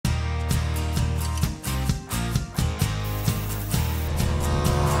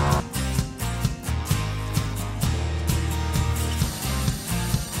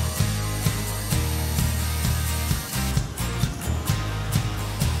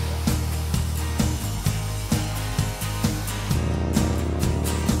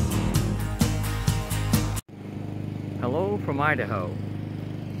from Idaho.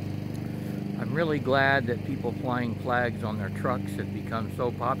 I'm really glad that people flying flags on their trucks have become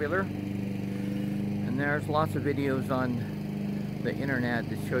so popular. And there's lots of videos on the internet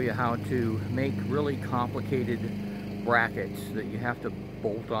that show you how to make really complicated brackets that you have to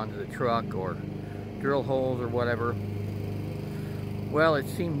bolt onto the truck or drill holes or whatever. Well, it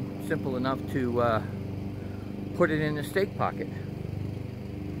seemed simple enough to put it in a stake pocket.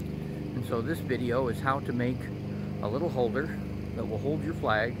 And so this video is how to make a little holder that will hold your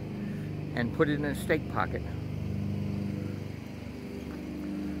flag and put it in a stake pocket.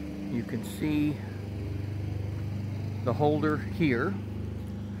 You can see the holder here.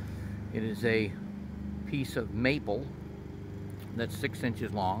 It is a piece of maple that's 6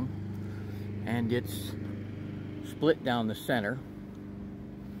 inches long, and it's split down the center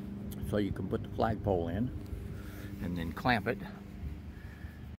so you can put the flagpole in and then clamp it.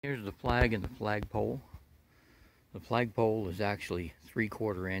 Here's the flag and the flagpole. The flagpole is actually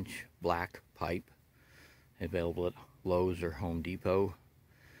 3/4 inch black pipe, available at Lowe's or Home Depot.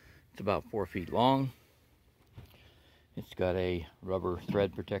 It's about 4 feet long. It's got a rubber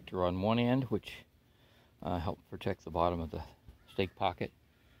thread protector on one end, which helps protect the bottom of the stake pocket.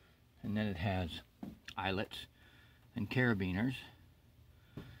 And then it has eyelets and carabiners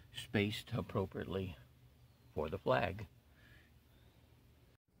spaced appropriately for the flag.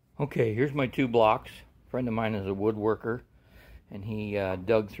 Okay, here's my 2 blocks. A friend of mine is a woodworker, and he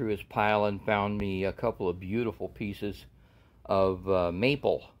dug through his pile and found me a couple of beautiful pieces of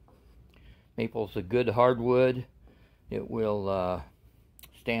maple. Maple's a good hardwood. It will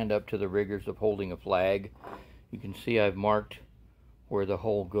stand up to the rigors of holding a flag. You can see I've marked where the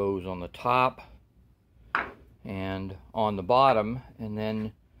hole goes on the top and on the bottom, and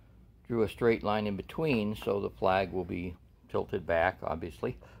then drew a straight line in between so the flag will be tilted back,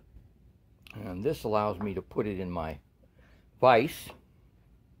 obviously. And this allows me to put it in my vise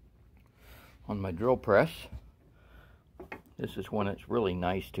on my drill press. This is when it's really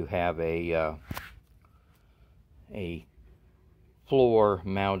nice to have a floor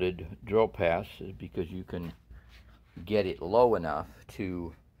mounted drill press, because you can get it low enough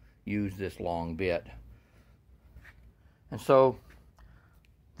to use this long bit. And so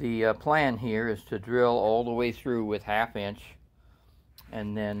the plan here is to drill all the way through with 1/2 inch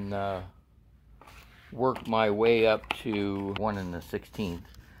and then work my way up to 1 1/16.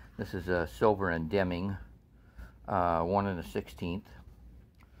 This is a Silver and Deming 1 1/16.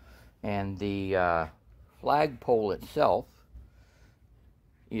 And the flagpole itself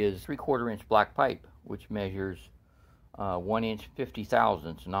is 3/4 inch black pipe, which measures 1 inch 50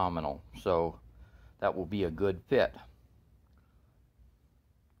 thousandths nominal. So that will be a good fit.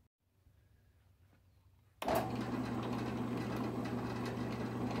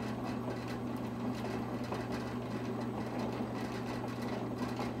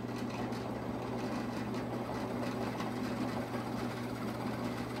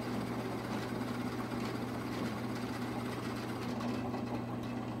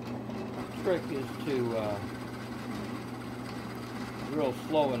 Trick is to drill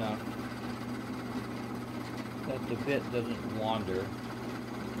slow enough that the bit doesn't wander.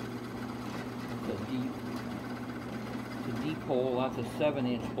 It's a deep hole. That's a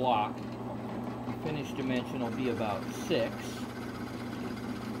 7-inch block. The finished dimension will be about 6.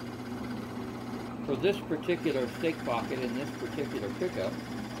 For this particular stake pocket in this particular pickup,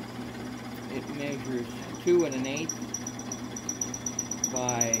 it measures 2 1/8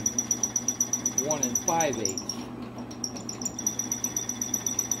 by 1 5/8.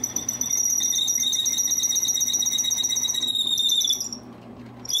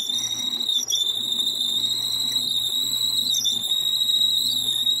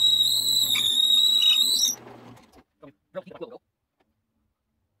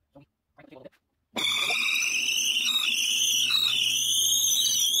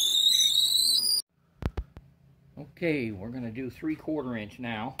 Okay, we're going to do 3/4 inch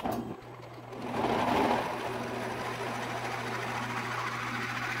now.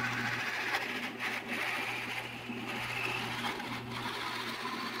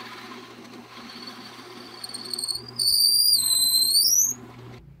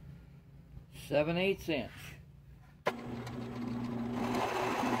 Seven-eighths inch.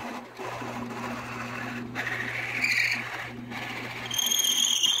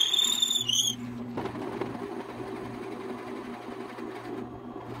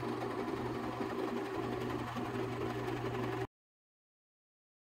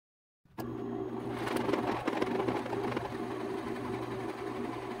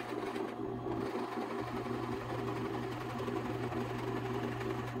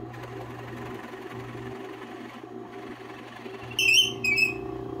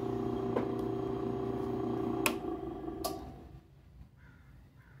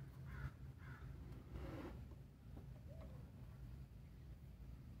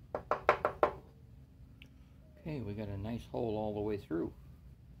 Okay, we got a nice hole all the way through.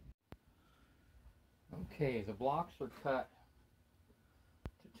 Okay, the blocks are cut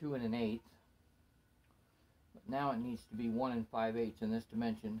to 2 1/8, but now it needs to be 1 5/8 in this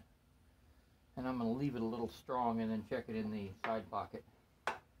dimension, and I'm going to leave it a little strong and then check it in the side pocket.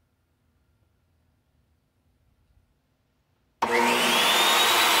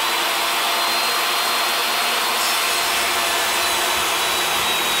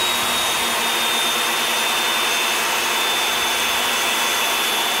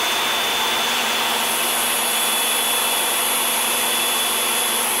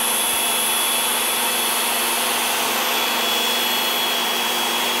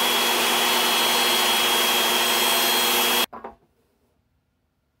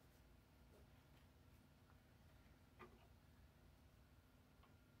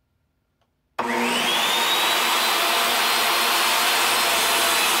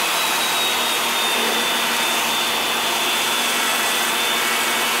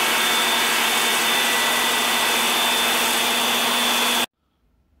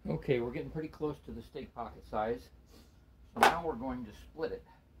 Okay, we're getting pretty close to the stake pocket size. So now we're going to split it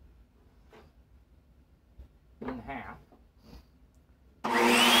in half.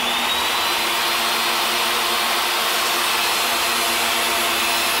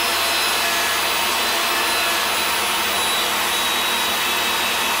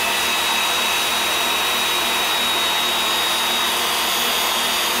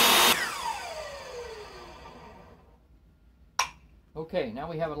 Okay, now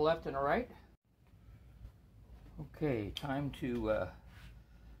we have a left and a right. Okay, time to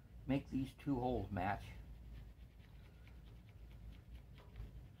make these two holes match.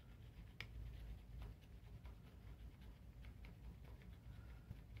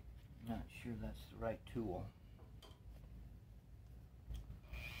 Not sure that's the right tool.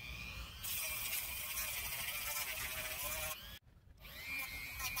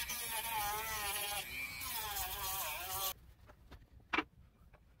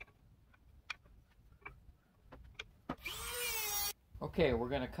 Okay, we're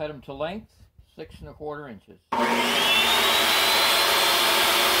going to cut them to length, 6 1/4 inches.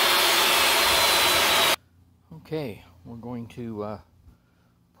 Okay, we're going to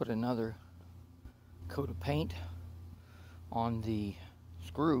put another coat of paint on the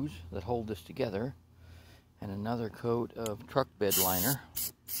screws that hold this together, and another coat of truck bed liner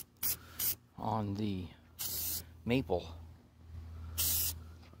on the maple.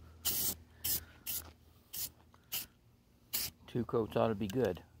 Two coats ought to be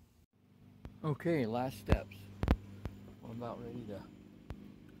good. Okay, last steps. We're about ready to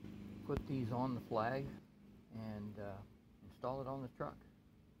put these on the flag and install it on the truck.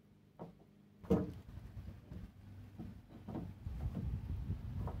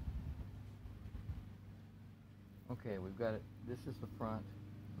 Okay, we've got it. This is the front,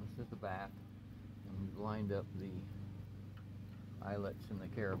 this is the back, and we've lined up the eyelets and the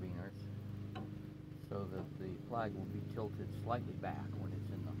carabiners so that the flag will be tilted slightly back when it's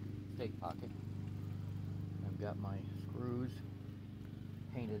in the stake pocket. I've got my screws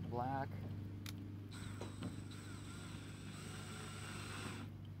painted black.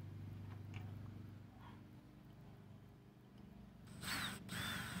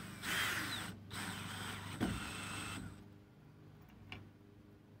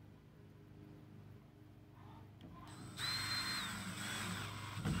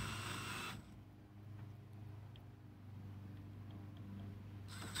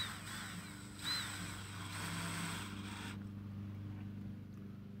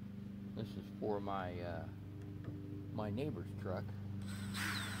 This is for my my neighbor's truck.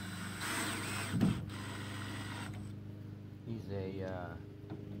 He's a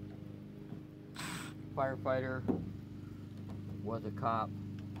firefighter, was a cop.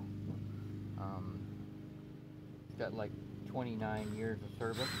 He's got like 29 years of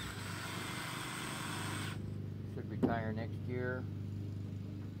service. Should retire next year.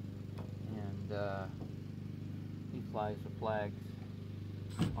 And he flies the flags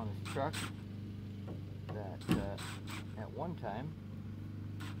on his truck that at one time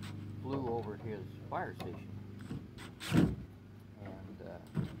flew over his fire station, and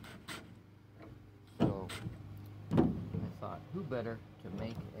so I thought, who better to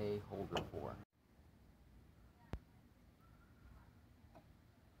make a holder for?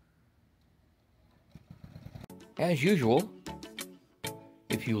 As usual,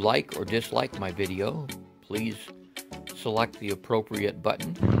 if you like or dislike my video, please select the appropriate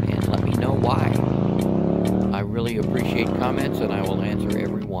button and let me know why. I really appreciate comments and I will answer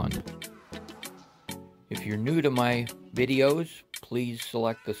every one. If you're new to my videos, please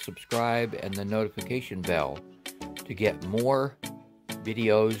select the subscribe and the notification bell to get more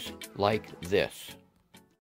videos like this.